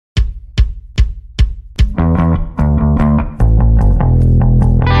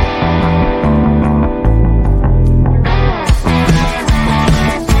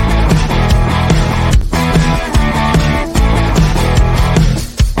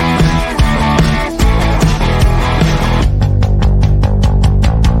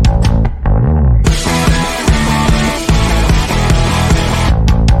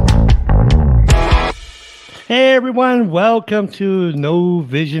everyone. Welcome to No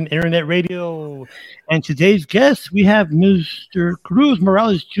Vision Internet Radio. And today's guest, we have Mr. Cruz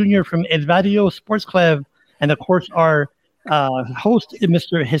Morales Jr. from El Barrio Sports Club. And of course, our host,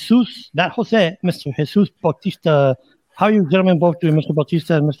 Mr. Jesus, not Jose, Mr. Jesus Bautista. How are you gentlemen both doing, Mr.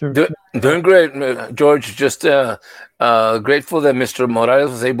 Bautista and Mr. Doing great, George. Just grateful that Mr. Morales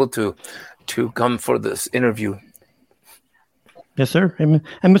was able to come for this interview. Yes, sir. And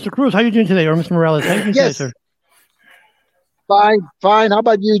Mr. Cruz, how are you doing today? Or Mr. Morales, how are you doing today, sir? Fine. How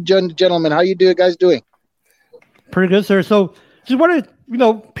about you, gentlemen? How you guys doing? Pretty good, sir. So just want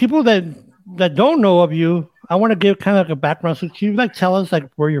to, people that don't know of you, I want to give kind of like a background. So can you tell us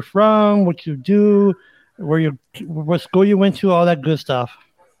where you're from, what you do, what school you went to, all that good stuff?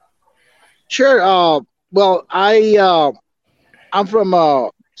 Sure. Well, I'm from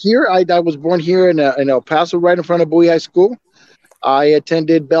here. I was born here in El Paso, right in front of Bowie High School. I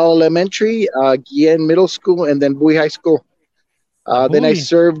attended Bell Elementary, Guillen Middle School, and then Bowie High School. Then I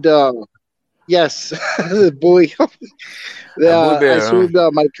served, yes, Bowie. I served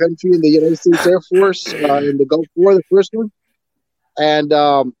my country in the United States Air Force in the Gulf War, the first one. And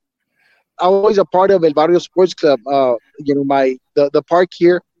I was always a part of El Barrio Sports Club. The park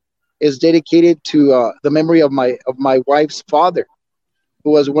here is dedicated to the memory of my wife's father,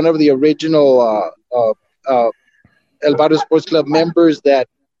 who was one of the original El Barrio Sports Club members that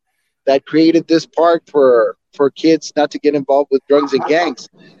created this park for kids not to get involved with drugs and gangs.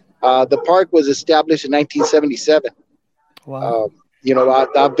 The park was established in 1977. Wow.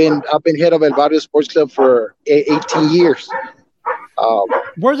 I've been head of El Barrio Sports Club for 18 years.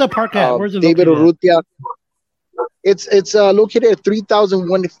 Where's the park at? Where's it David located? Urrutia. It's located at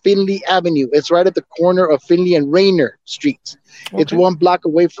 3001 Finley Avenue. It's right at the corner of Finley and Rayner Streets. Okay. It's 1 block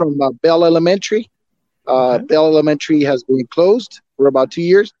away from Bell Elementary. Okay. Bell Elementary has been closed for about 2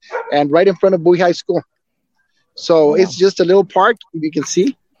 years, and right in front of Bowie High School. So It's just a little park, you can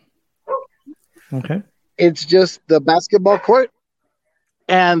see. Okay. It's just the basketball court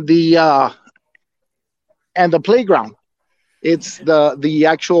and the playground. It's the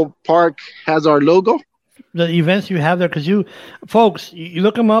actual park has our logo. The events you have there, because you folks, you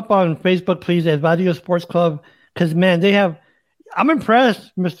look them up on Facebook, please, at Barrio Sports Club, because man, they have. I'm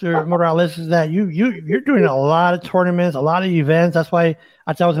impressed, Mr. Morales, is that you're doing a lot of tournaments, a lot of events. That's why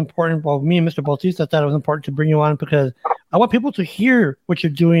I thought it was important. Well, me and Mr. Bautista thought it was important to bring you on because I want people to hear what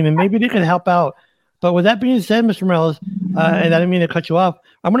you're doing and maybe they can help out. But with that being said, Mr. Morales, and I didn't mean to cut you off,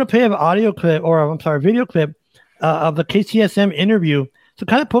 I'm going to play an video clip of the KCSM interview to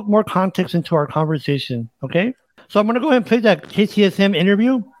kind of put more context into our conversation. Okay, so I'm going to go ahead and play that KCSM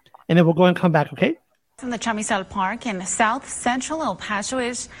interview, and then we'll go ahead and come back. Okay. From the Chamizal Park in South Central El Paso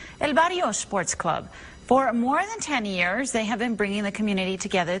is El Barrio Sports Club. For more than 10 years, they have been bringing the community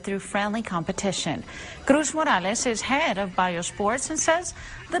together through friendly competition. Cruz Morales is head of Barrio Sports and says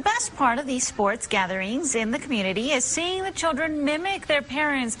the best part of these sports gatherings in the community is seeing the children mimic their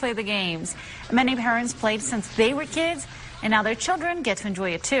parents play the games. Many parents played since they were kids, and now their children get to enjoy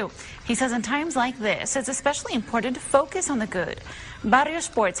it too. He says in times like this, it's especially important to focus on the good. Barrio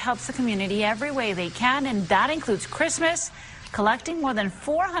Sports helps the community every way they can, and that includes Christmas, collecting more than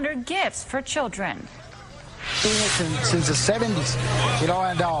 400 gifts for children. Doing it since the 70s,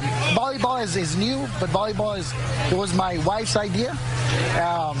 and volleyball is new, but it was my wife's idea,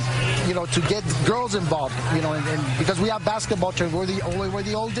 to get girls involved, and because we have basketball tournament, we're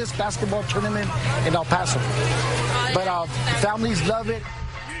the oldest basketball tournament in El Paso, but families love it.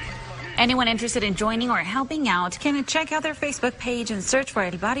 Anyone interested in joining or helping out can check out their Facebook page and search for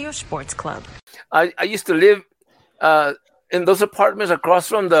El Barrio Sports Club. I used to live in those apartments across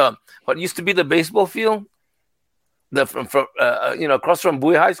from what used to be the baseball field. Across from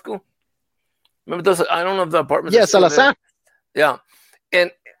Bowie High School. Remember those? I don't know if the apartments. Yes, Salazar. Yeah,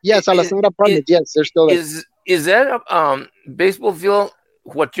 and Salazar apartments. Yes, they're still there. Is that a baseball field?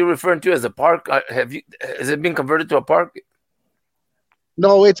 What you're referring to as a park? Has it been converted to a park?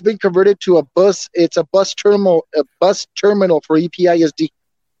 No, it's been converted to a bus. It's a bus terminal. A bus terminal for EPISD.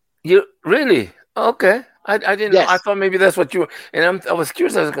 You really? Okay. I didn't Yes. know. I thought maybe that's what you were. And I was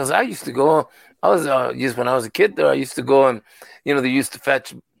curious because I used to go. I was just when I was a kid there. I used to go and they used to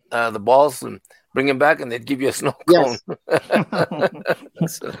fetch the balls and bring them back, and they'd give you a snow cone.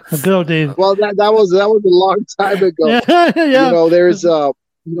 Yes. Good old days. Well, that was a long time ago. Yeah. There's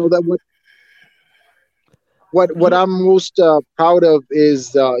what I'm most proud of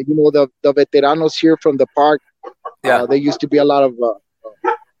is the veteranos here from the park. Yeah. There used to be a lot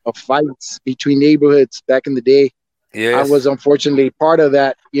of fights between neighborhoods back in the day. Yes. I was unfortunately part of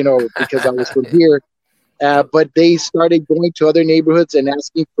that, because I was from here. But they started going to other neighborhoods and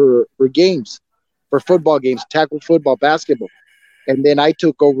asking for games. for football games, tackle football, basketball. And then I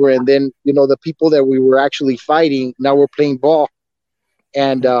took over, and then the people that we were actually fighting, now we're playing ball,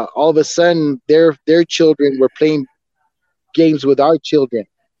 and all of a sudden their children were playing games with our children,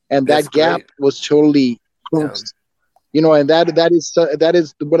 and That's that gap great. was totally closed. And that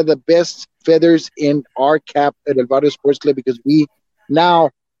is one of the best feathers in our cap at El Barrio Sports Club, because we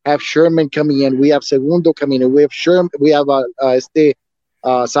now have Sherman coming in, we have Segundo coming in, we have Sherman, we have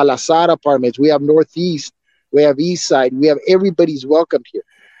Salazar Apartments, we have Northeast, we have East Side, we have everybody's welcome here,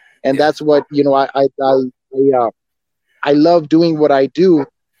 and that's what I love doing what I do,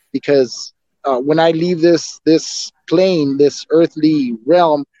 because when I leave this plane, this earthly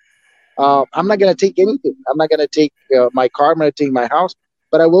realm, I'm not going to take anything. I'm not going to take my car. I'm going to take my house,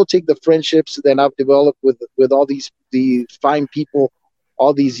 but I will take the friendships that I've developed with all these fine people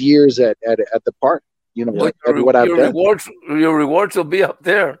all these years at the park. Well, what I've done. Your rewards will be up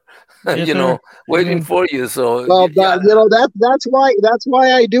there, Yes, sir. waiting for you. So Well, that's why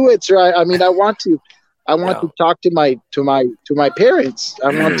I do it, sir. I mean, I want to talk to my parents.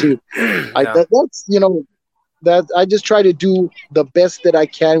 I want to. That I just try to do the best that I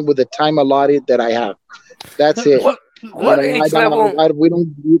can with the time allotted that I have. That's it. What age level? We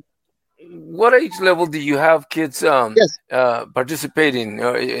don't. What age level do you have kids Yes. participating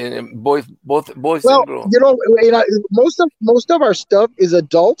in both boys Well, and girls? most of our stuff is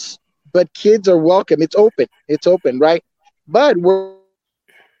adults, but kids are welcome. It's open, right? But we're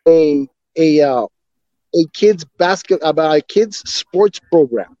a kids sports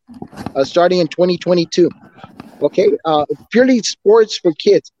program starting in 2022. Okay, purely sports for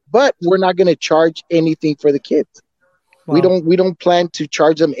kids, but we're not going to charge anything for the kids. Wow. We don't plan to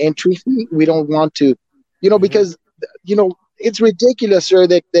charge them entry fee. We don't want to, because it's ridiculous, sir,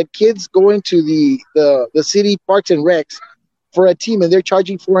 that kids go into the city parks and recs for a team and they're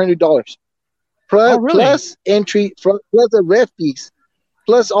charging $400 plus, Oh, really? plus entry, plus the ref fees,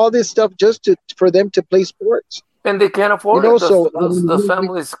 plus all this stuff just for them to play sports. And they can't afford You know, it. so, Those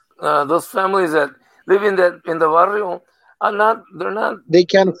families that live in the barrio they're not. They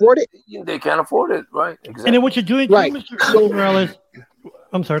can't afford it. They can't afford it, right? Exactly. And then what you're doing, too, Right. Mr. Morales.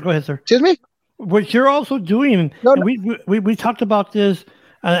 I'm sorry. Go ahead, sir. Excuse me? What you're also doing, No, and we talked about this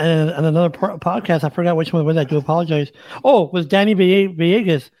on another podcast. I forgot which one it was. I do apologize. Oh, it was Danny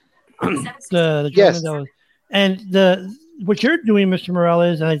Villegas, the Yes. gentleman that was, and what you're doing, Mr.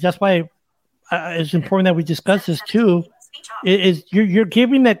 Morales, and that's why it's important that we discuss this too. Is you're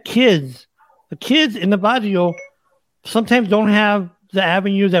giving the kids in the barrio sometimes don't have the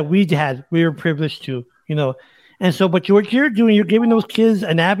avenue that we were privileged to, And so, but what you're doing, you're giving those kids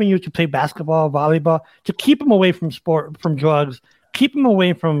an avenue to play basketball, volleyball, to keep them away from from drugs, keep them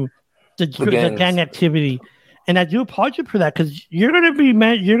away from the gang activity. And I do applaud you for that, because you're going to be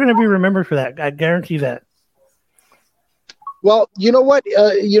remembered for that. I guarantee that. Well, you know what?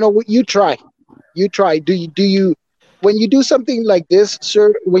 You try. Do you when you do something like this,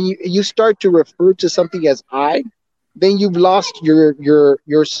 sir? When you start to refer to something as I, then you've lost your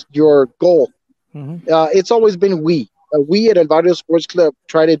goal. Mm-hmm. It's always been we. We at El Barrio Sports Club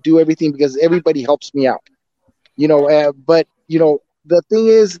try to do everything because everybody helps me out. But the thing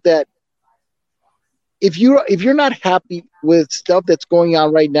is that if you're not happy with stuff that's going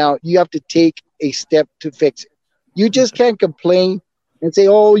on right now, you have to take a step to fix it. You just can't complain and say,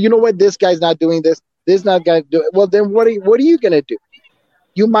 "Oh, you know what? This guy's not doing this. This not gonna do it." Well, then what are you gonna do?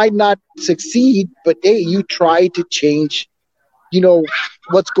 You might not succeed, but hey, you try to change,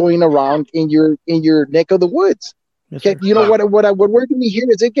 what's going around in your neck of the woods. Yes, Okay, sir. what we're doing here,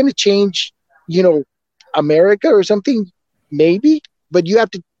 is it going to change, America or something? Maybe, but you have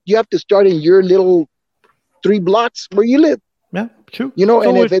to start in your little 3 blocks where you live. Yeah, true.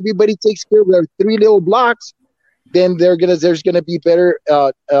 And if everybody takes care of their 3 little blocks, then there's gonna be better,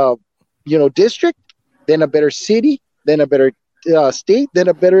 district, then a better city, then a better state, then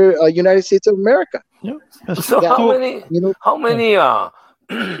a better United States of America. Yeah. So how many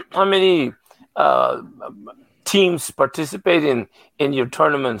teams participate in your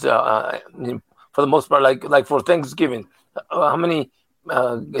tournaments for the most part, like for Thanksgiving? How many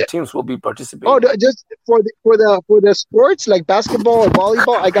teams will be participating? Oh, just for the sports like basketball or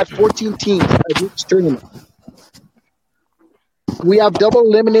volleyball, I got 14 teams at each tournament. We have double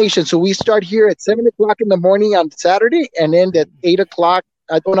elimination, so we start here at 7:00 in the morning on Saturday, and end at 8:00.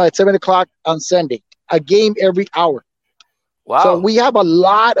 At 7:00 on Sunday. A game every hour. Wow! So we have a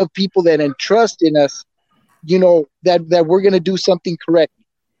lot of people that entrust in us, that we're going to do something correctly,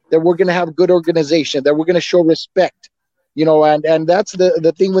 that we're going to have good organization, that we're going to show respect, and that's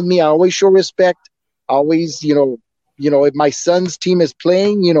the thing with me. I always show respect. Always, if my son's team is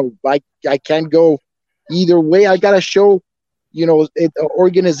playing, I can't go either way. I gotta show,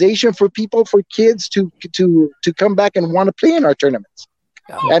 organization for people, for kids to come back and want to play in our tournaments.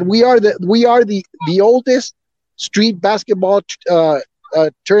 Yeah. And we are the oldest street basketball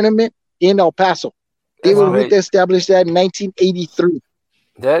tournament in El Paso. They were established that in 1983.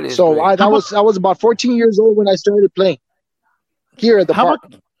 That is so. I was about 14 years old when I started playing here at the park.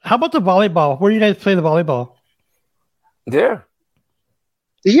 How about the volleyball? Where do you guys play the volleyball? There.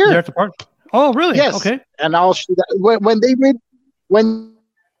 Here. There at the park. Oh, really? Yes. Okay. And I'll show that when they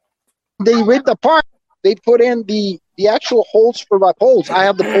rid the park, they put in the actual holes for my poles. I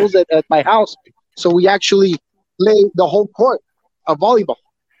have the poles at my house, so we actually play the whole court of volleyball.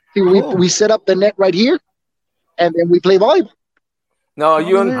 We set up the net right here, and then we play volleyball. No,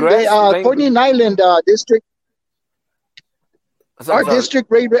 you and Greg? Corning Island district. Our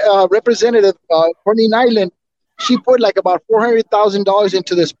district representative, Corning Island, she put like about $400,000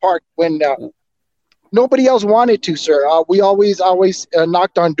 into this park when nobody else wanted to, sir. We always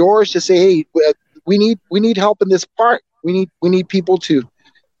knocked on doors to say, hey, we need help in this park. We need people to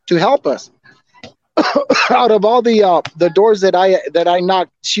help us. Out of all the doors that I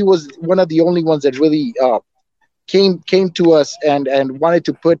knocked, she was one of the only ones that really came to us and wanted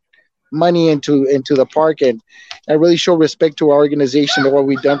to put money into the park and really show respect to our organization and what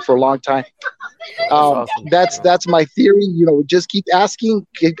we've done for a long time. Awesome. That's my theory. Just keep asking,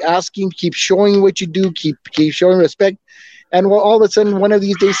 keep showing what you do, keep showing respect, and all of a sudden, one of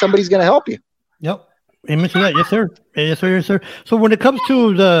these days, somebody's going to help you. Yep. Amen to that. Yes, sir. Yes, sir. Yes, sir. So when it comes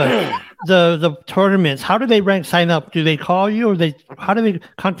to the tournaments, how do they sign up? Do they call you, or how do they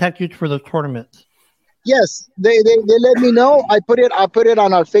contact you for the tournaments? Yes, they let me know. I put it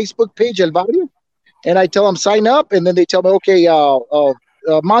on our Facebook page, El Barrio, and I tell them sign up, and then they tell me, okay,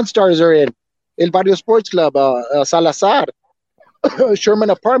 Monstars are in, El Barrio Sports Club, Salazar, Sherman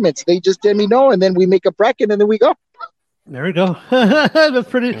Apartments. They just let me know, and then we make a bracket, and then we go. There we go. That's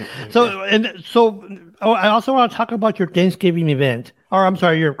pretty. So I also want to talk about your Thanksgiving event, or I'm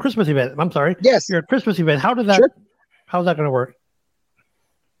sorry, your Christmas event. I'm sorry. Yes, your Christmas event. How's that going to work?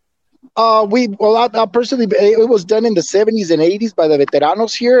 I personally, it was done in the 70s and 80s by the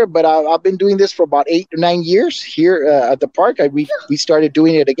veteranos here, but I've been doing this for about 8 or 9 years here at the park. We started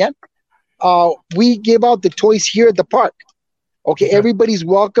doing it again. We give out the toys here at the park. Okay, everybody's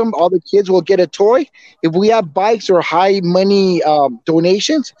welcome. All the kids will get a toy. If we have bikes or high money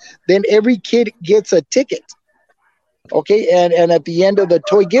donations, then every kid gets a ticket. Okay, and at the end of the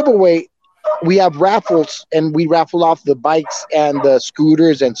toy giveaway, we have raffles, and we raffle off the bikes and the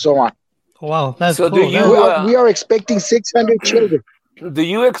scooters and so on. Wow, that's so cool. We are expecting 600 children. Do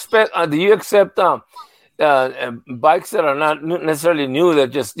you accept bikes that are not necessarily new,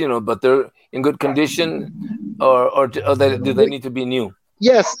 that just but they're in good condition, or do they need to be new?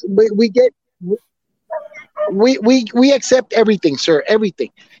 Yes, we accept everything, sir.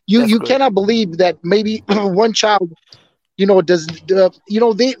 Everything. You cannot believe that maybe one child,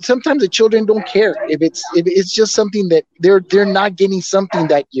 sometimes the children don't care if it's just something that they're not getting something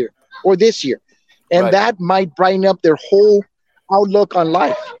that year or this year, and that might brighten up their whole outlook on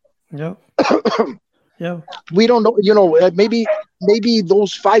life. Yeah. Yeah. We don't know, maybe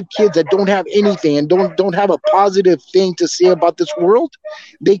those 5 kids that don't have anything and don't have a positive thing to say about this world,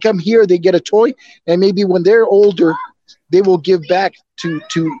 they come here, they get a toy, and maybe when they're older, they will give back to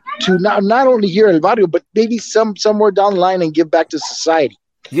not only here in El Barrio, but maybe somewhere down the line and give back to society.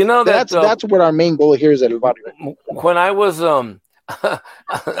 That's what our main goal here is at El Barrio. When I was a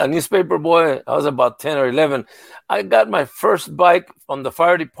newspaper boy, I was about 10 or 11. I got my first bike from the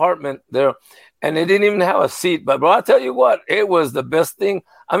fire department there, and it didn't even have a seat. But bro, I'll tell you what, it was the best thing.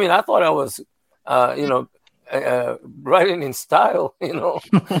 I mean, I thought I was, riding in style,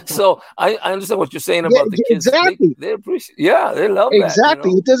 So I understand what you're saying about the kids. Exactly. They appreciate. Yeah, they love that.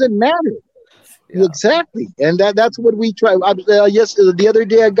 Exactly. It doesn't matter. Yeah. Exactly, and that's what we try. The other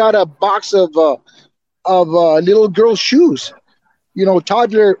day I got a box of little girl shoes,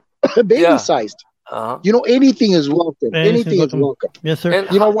 toddler baby sized. Anything is welcome. Anything is welcome. Yes, sir. And,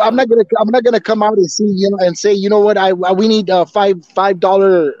 I'm not gonna come out and see and say, we need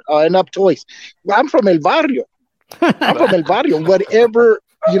 $5 and up toys. Well, I'm from El Barrio. Whatever,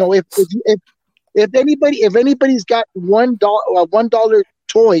 if anybody's got $1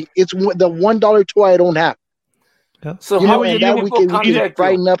 toy, it's the $1 toy I don't have. Yeah. So how we can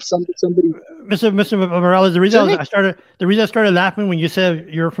brighten up somebody. Mr. Morales, the reason I started laughing when you said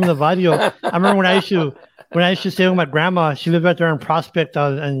you're from the Barrio, I remember when I used to stay with my grandma. She lived right there in Prospect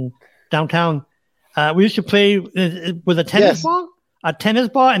in downtown. We used to play with a tennis ball. a tennis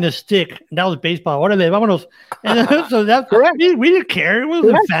ball and a stick. And that was baseball. What are they? Vámonos. And so that Correct. we didn't care. It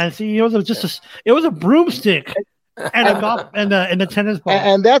wasn't fancy. It was just it was a broomstick and a golf and the tennis ball.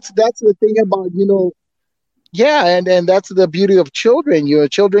 And that's the thing about, and that's the beauty of children.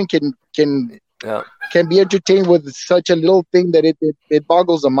 Children can be entertained with such a little thing that it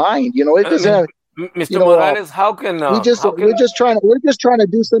boggles the mind. It doesn't have, Mr. Morales, how can we're just trying to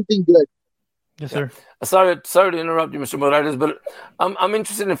do something good. Yes, sir. Sorry to interrupt you, Mr. Morales, but I'm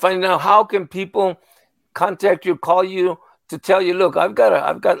interested in finding out how can people contact you, call you to tell you, look, I've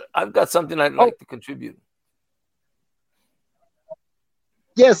got something I'd like to contribute.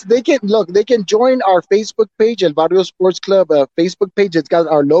 Yes, they can join our Facebook page, El Barrio Sports Club Facebook page. It's got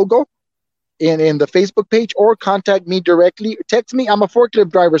our logo in the Facebook page, or contact me directly. Text me. I'm a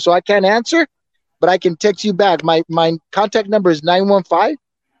forklift driver, so I can't answer, but I can text you back. My contact number is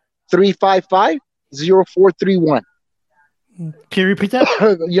 915-355-0431. Can you repeat that?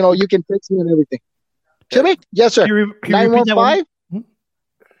 You can text me and everything. To me? Yes, sir. 915?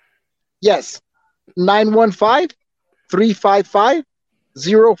 Yes.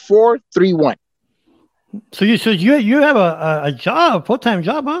 915-355-0431. So you have a job, full-time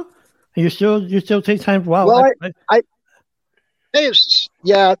job, huh? And you still take time. Wow. Well, I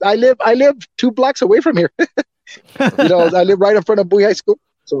live 2 blocks away from here. I live right in front of Bowie High School.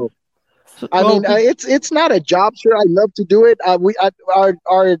 So it's not a job, sir. I love to do it.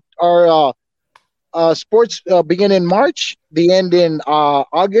 Our sports begin in March, they end in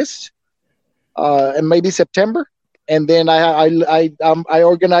August, and maybe September. And then I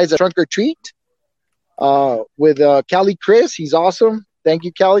organize a trunk or treat with Callie Chris. He's awesome. Thank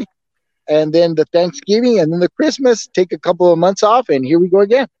you, Callie. And then the Thanksgiving, and then the Christmas. Take a couple of months off, and here we go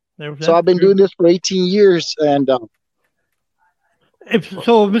again. So I've been doing this for 18 years, and it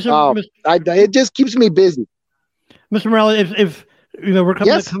just keeps me busy. Mr. Morales, if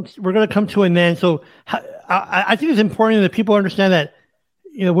we're going to come to an end. So I think it's important that people understand that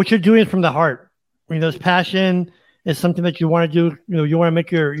what you're doing is from the heart. This passion is something that you want to do. You want to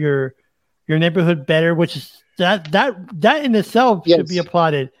make your neighborhood better, which is that in itself should be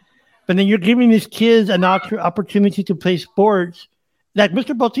applauded. But then you're giving these kids an opportunity to play sports. Like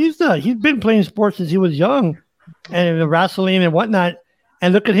Mr. Bautista, he's been playing sports since he was young, and wrestling and whatnot.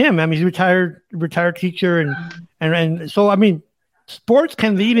 And look at him. I mean, he's a retired teacher, and so sports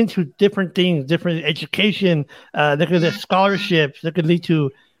can lead into different things, different education. There could be scholarships. That could lead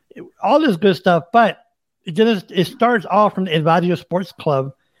to all this good stuff. But it starts off from the El Barrio Sports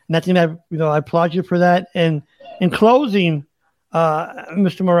Club, and I think that I applaud you for that. And in closing,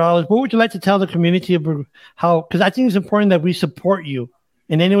 Mr. Morales, what would you like to tell the community about how? Because I think it's important that we support you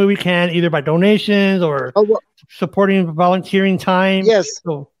in any way we can, either by donations or supporting volunteering time. Yes.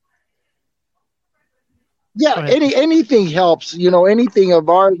 Anything helps. Anything of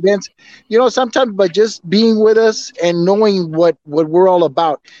our events. Sometimes by just being with us and knowing what we're all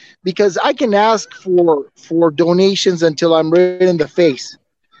about, because I can ask for donations until I'm red in the face.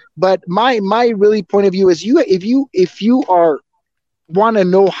 But my really point of view is if you want to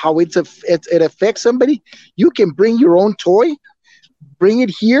know how it affects somebody, you can bring your own toy, bring it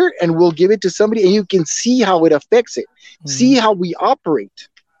here, and we'll give it to somebody, and you can see how it affects it. Mm-hmm. See how we operate.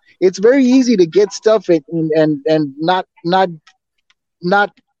 It's very easy to get stuff and not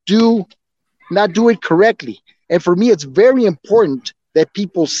do it correctly. And for me, it's very important that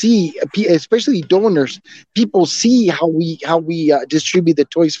people see, especially donors, people see how we distribute the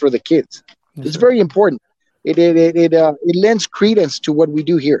toys for the kids. Yes, it's very important. It lends credence to what we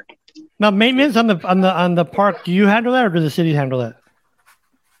do here. Now, maintenance on the park, do you handle that, or does the city handle that?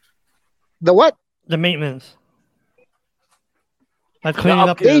 The what? The maintenance. Like cleaning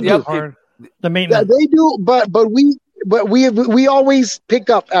up the park. The maintenance. They do, but we always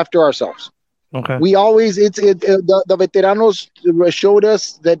pick up after ourselves. Okay. We always the veteranos showed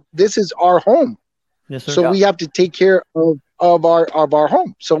us that this is our home. Yes, sir. So we have to take care of our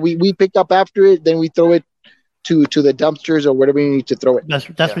home. So we pick up after it, then we throw it to the dumpsters or whatever you need to throw it.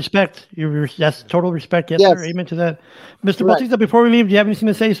 That's respect. That's total respect. Yes, sir. Amen to that. Mr. Bautista, before we leave, do you have anything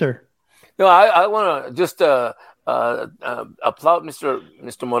to say, sir? No, I want to just applaud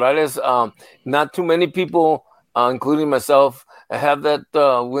Mr. Morales. Not too many people, including myself, have that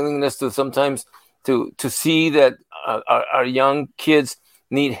willingness to sometimes to see that our young kids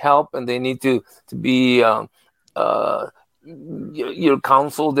need help, and they need to be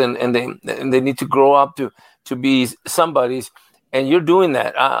counseled, and they need to grow up to be somebody's, and you're doing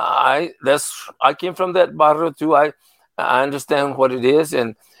that. I came from that barrio too. I understand what it is,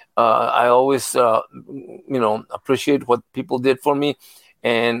 and I always appreciate what people did for me,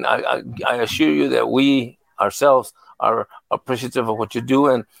 and I assure you that we ourselves are appreciative of what you do,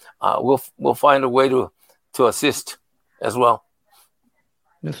 and we'll find a way to assist as well.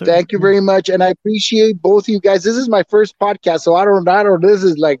 Yes, sir. Thank you very much, and I appreciate both of you guys. This is my first podcast, so I don't. This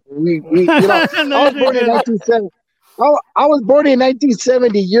is like we I was born in 1970. I was born in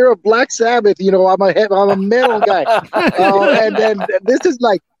 1970, year of Black Sabbath. I'm a metal guy, and then this is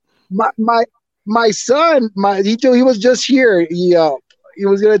like my son. He was just here. He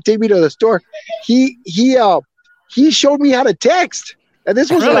was gonna take me to the store. He showed me how to text, and this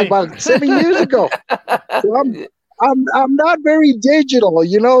was like about 7 years ago. So I'm not very digital,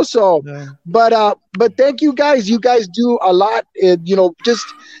 So, Yeah. but thank you guys. You guys do a lot.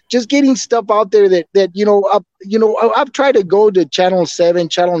 Just getting stuff out there that I've tried to go to Channel 7,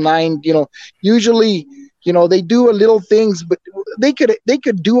 Channel 9. Usually, they do a little things, but they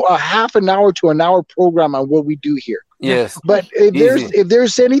could do a half an hour to an hour program on what we do here. Yes, But if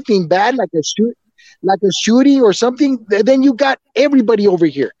there's anything bad, like a shooting or something, then you got everybody over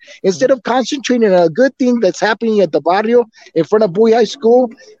here. Instead of concentrating on a good thing that's happening at the barrio in front of Bowie High School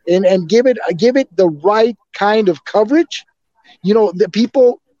and give it the right kind of coverage, the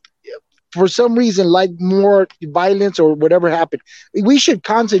people for some reason like more violence or whatever happened. We should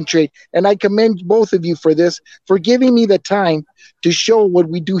concentrate, and I commend both of you for this, for giving me the time to show what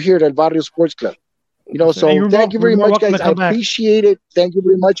we do here at El Barrio Sports Club. So thank you very much, guys. I appreciate it. Thank you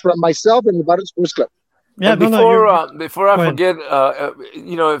very much from myself and the Barrio Sports Club. Yeah, before I forget,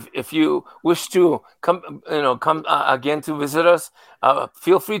 if you wish to come again to visit us,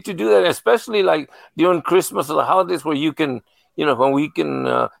 feel free to do that, especially like during Christmas or the holidays, where you can, when we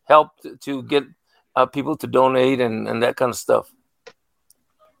can help to get people to donate and that kind of stuff.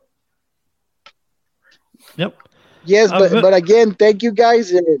 Yep. Yes, but again, thank you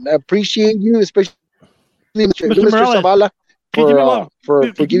guys, and I appreciate you, especially Mr. Morales, for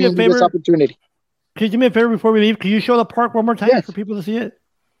giving me this opportunity. Can you do me a favor before we leave? Can you show the park one more time for people to see it?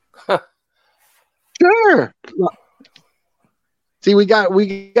 Sure. See, we got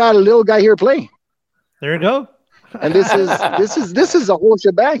a little guy here playing. There you go. And this is a whole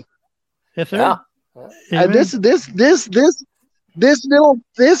shebang. Yes, sir. Yeah. And this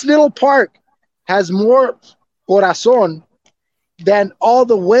little park has more corazon than all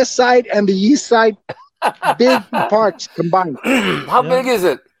the west side and the east side big parks combined. How big is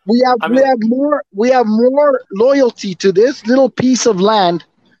it? We have more loyalty to this little piece of land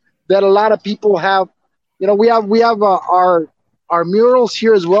that a lot of people have. We have our murals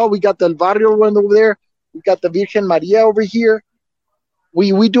here as well. We got the El Barrio one over there. We got the Virgen Maria over here.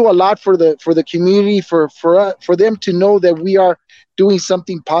 We do a lot for the community, for them to know that we are doing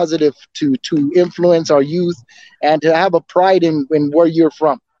something positive to influence our youth and to have a pride in where you're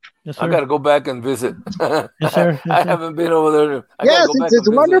from. Yes, sir. I got to go back and visit. Yes, sir. I haven't been over there. Yes, it's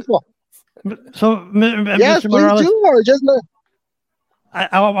wonderful. So, yes, Mr. Morales, please do. Or just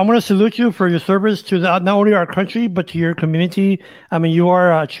I want to salute you for your service to not only our country, but to your community. I mean, you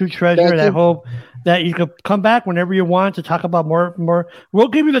are a true treasure, and I hope that you could come back whenever you want to talk about more. We'll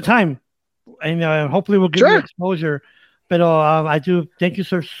give you the time, and hopefully we'll give you exposure. But I do thank you,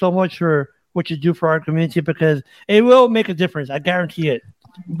 sir, so much for what you do for our community, because it will make a difference. I guarantee it.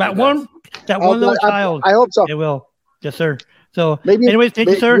 That one little child. I hope so. It will. Yes, sir. So, maybe, anyways, thank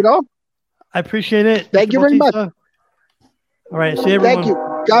you, sir. I appreciate it. Thank you very much. All right. See everyone. Thank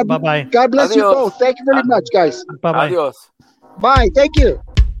you. Bye-bye. God bless you both. Thank you very much, guys. Bye-bye. Adios. Bye. Thank you.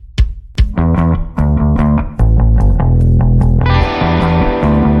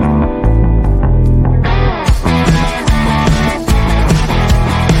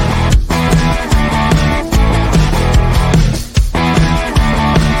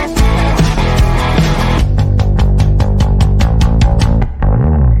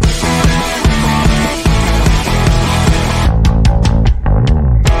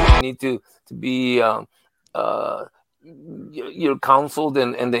 To be counseled,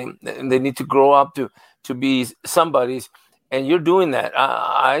 and they need to grow up to be somebody's, and you're doing that.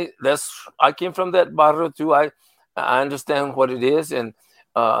 I came from that barrio too. I understand what it is, and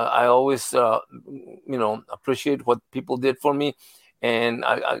I always appreciate what people did for me, and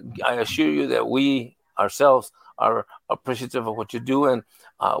I assure you that we ourselves are appreciative of what you do, and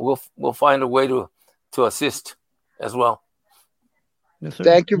we'll find a way to assist as well. Yes,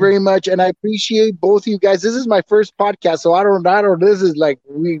 thank you very much, and I appreciate both of you guys. This is my first podcast, so I don't. This is like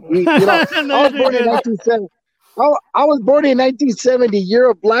I was born in 1970. I was born in 1970, year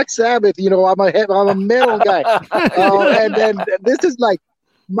of Black Sabbath. I'm a metal guy, and then this is like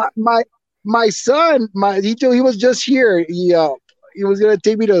my son. He was just here. He was gonna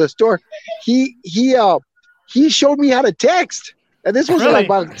take me to the store. He showed me how to text. And this was Really? like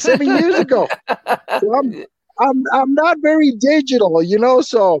about 7 years ago. So I'm not very digital, you know.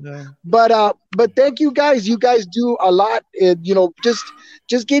 So, Yeah. but thank you guys. You guys do a lot. You know,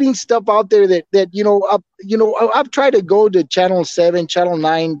 just getting stuff out there that you know. I've tried to go to Channel 7, Channel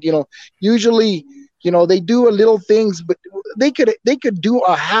 9. You know, usually, you know, they do a little things, but they could do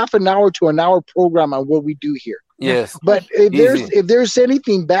a half an hour to an hour program on what we do here. Yes. But if there's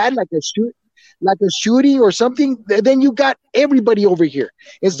anything bad, like a shooting or something, then you got everybody over here.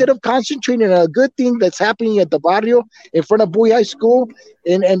 Instead of concentrating on a good thing that's happening at the barrio in front of Bowie High School,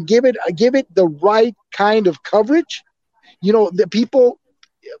 and give it the right kind of coverage. You know, the people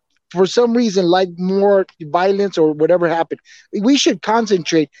for some reason like more violence or whatever happened. We should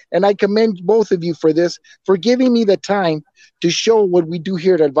concentrate, and I commend both of you for this, for giving me the time to show what we do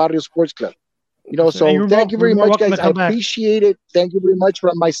here at Barrio Sports Club. You know, so thank you very much, guys. I appreciate it. Thank you very much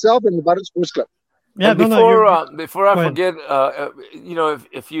from myself and the Barrio Sports Club. Yeah, before I forget, you know,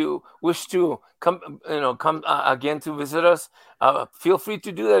 if you wish to come again to visit us, feel free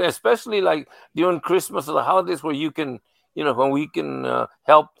to do that, especially like during Christmas or the holidays, where you can, you know, when we can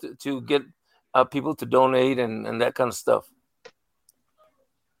help to get people to donate and that kind of stuff.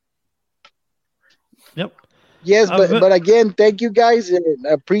 Yep. Yes, but again, thank you guys, and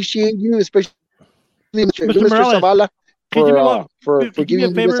I appreciate you, especially Mr. Zavala, for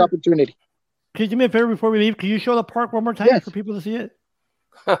giving me this opportunity. Can you do me a favor before we leave? Can you show the park one more time for people to see it?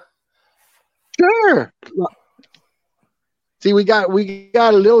 Sure. See, we got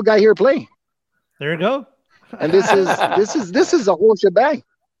a little guy here playing. There you go. And this is a whole shebang.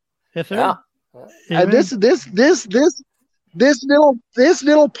 Yes, sir. Yeah. And this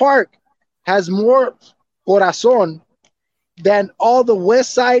little park has more corazon than all the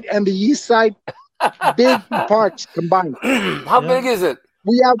west side and the east side big parks combined. How big is it?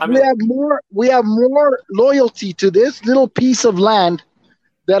 We have more loyalty to this little piece of land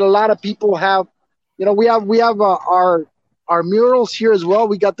that a lot of people have. You know, we have our murals here as well.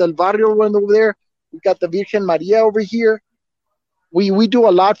 We got the El Barrio one over there. We got the Virgen Maria over here. We do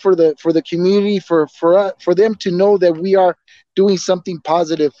a lot for the community, for them to know that we are doing something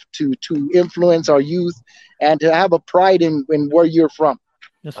positive to influence our youth and to have a pride in where you're from.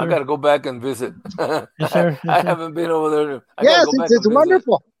 Yes, sir. I got to go back and visit. Yes, sir. Yes, I haven't been over there. Yes, it's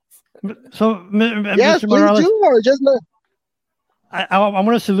wonderful. So, yes, Mr. Morales, please do, or just I want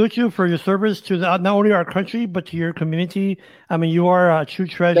to salute you for your service to not only our country, but to your community. I mean, you are a true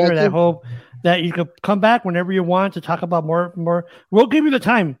treasure, and I hope that you could come back whenever you want to talk about more. We'll give you the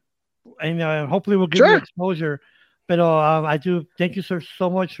time, and hopefully we'll give you exposure. But I do thank you, sir, so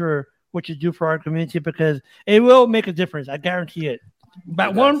much for what you do for our community, because it will make a difference. I guarantee it.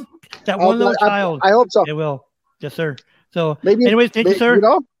 That one little child. I hope so. It will. Yes, sir. So, maybe, anyways, thank you, sir. You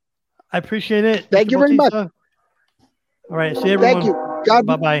know? I appreciate it. Thank you very much. All right. See you, everyone. Thank you.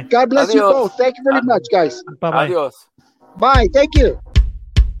 Bye-bye. God bless you both. Thank you very much, guys. Bye-bye. Adios. Bye. Thank you.